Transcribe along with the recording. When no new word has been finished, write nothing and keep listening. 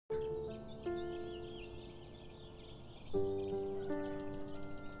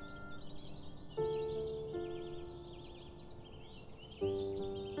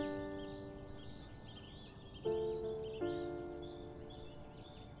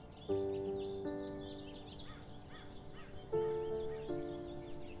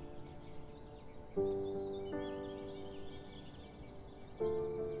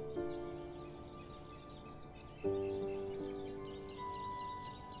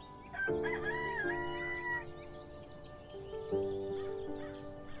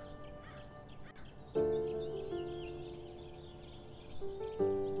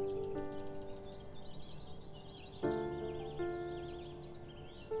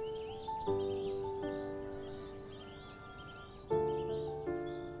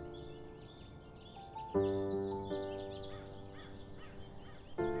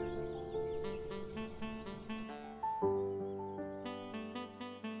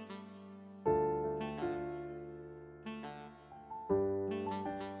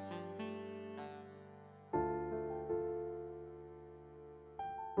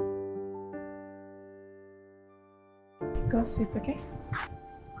Go sit, okay?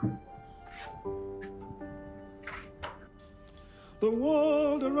 The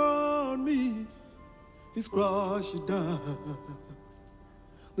world around me is crashing down.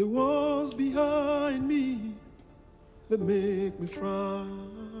 The walls behind me, they make me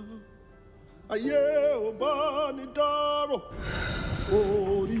frown. I yell Bani Daro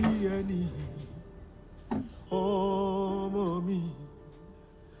for the enemy. Oh, mommy,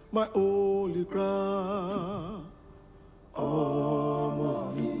 my only ground. Oh,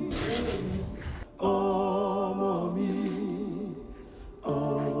 mommy, oh, mommy,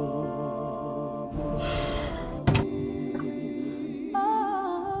 oh, mommy.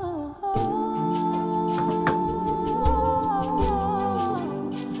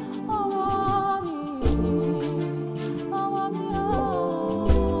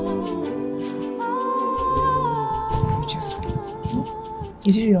 Just wait.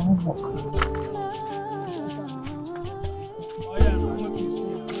 You did your homework.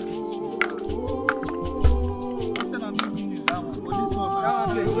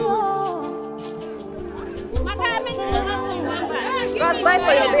 Buy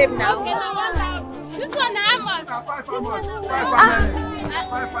for your babe now. This one how much?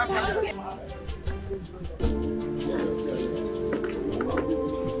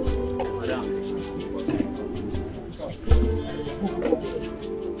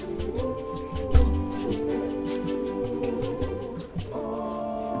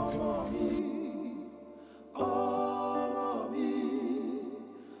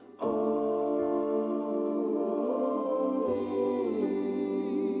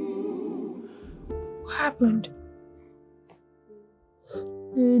 What happened?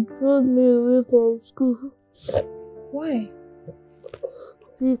 They drove me away from school. Why?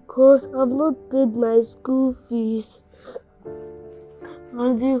 Because I've not paid my school fees.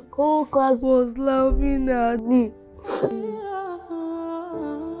 And the whole class was laughing at me.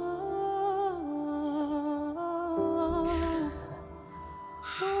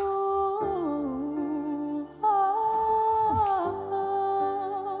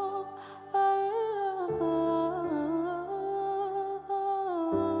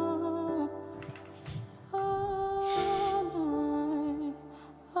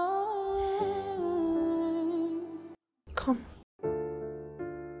 Come.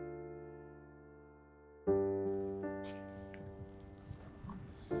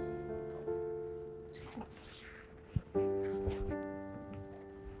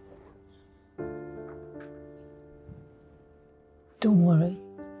 Don't worry.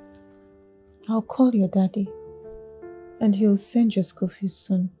 I'll call your daddy and he'll send your school fees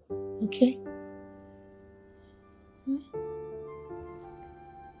soon, okay?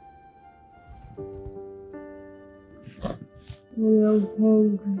 I am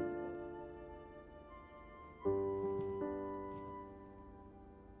hungry.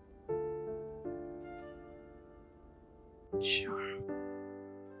 Sure.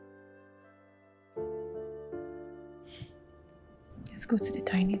 Let's go to the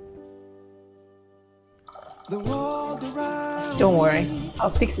dining. Don't worry, I'll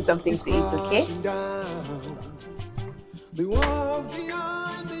fix you something to eat, okay? The walls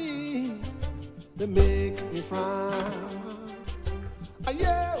behind me, they make me frown. I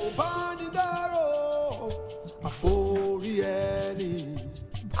yell Bani Daro for the enemy.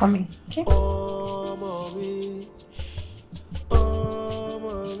 Coming, okay? Oh, mommy. Oh,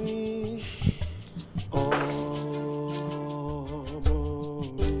 mommy. Oh,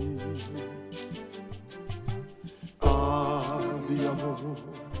 mommy. Abbiamo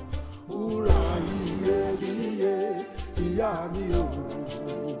ura ieri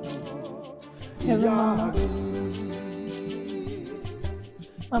Hello, Mama.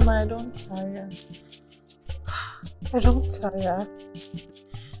 Mama, I don't tire. I don't tire.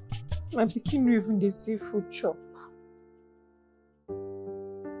 My pikin no even dey see food chop.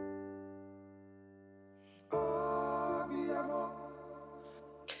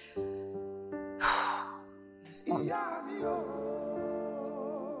 Yes, Mommy.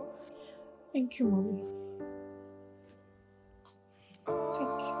 Thank you, Mommy.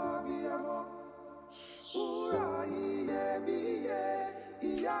 Thank you.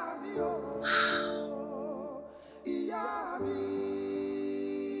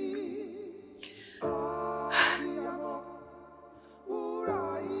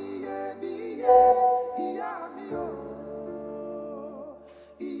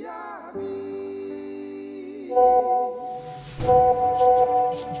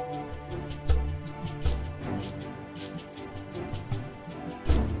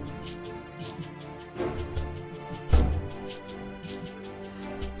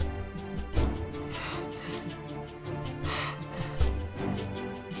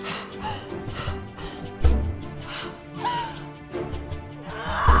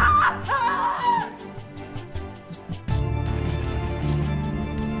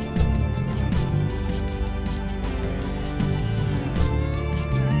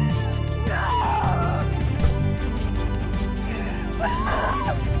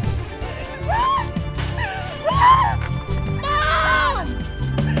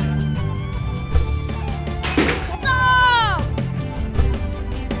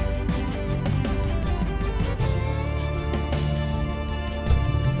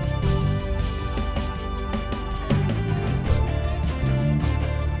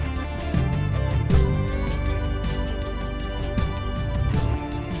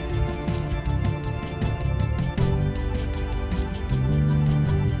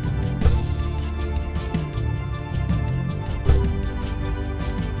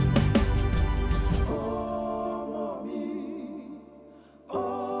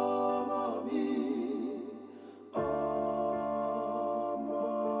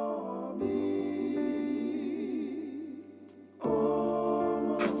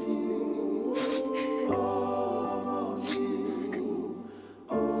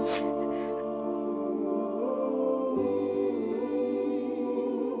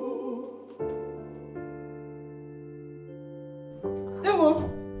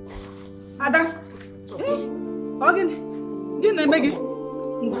 Ada, ogini, gini na megi.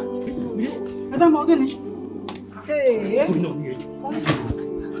 Ada mo ogini. Hey.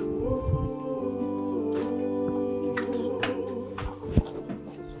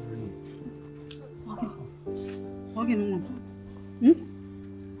 Ogini mo.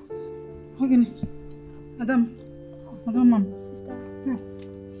 Ogini. Adam, mom. Sister.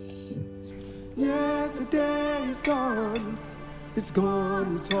 Yesterday is gone. It's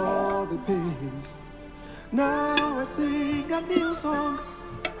gone with all the pains. Now I sing a new song,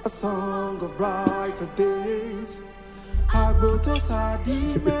 a song of brighter days.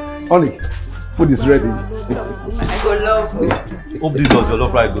 Ollie, food is ready. I go love. Hope this does your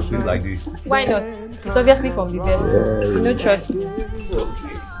love right go sweet like this. Why not? It's obviously from the best. You know, trust.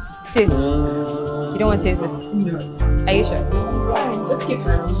 Sis, you don't want to taste this? Are you sure? Just keep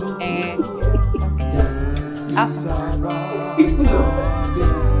trying. Yes. After.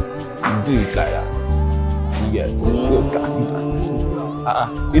 Do it, Kaya. Yes.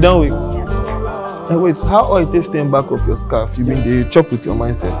 You don't wait. Yes. Wait, how are you staying back of your scarf? You mean they chop with your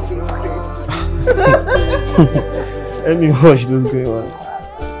mindset? Let me watch those green ones.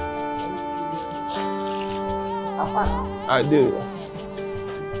 I do.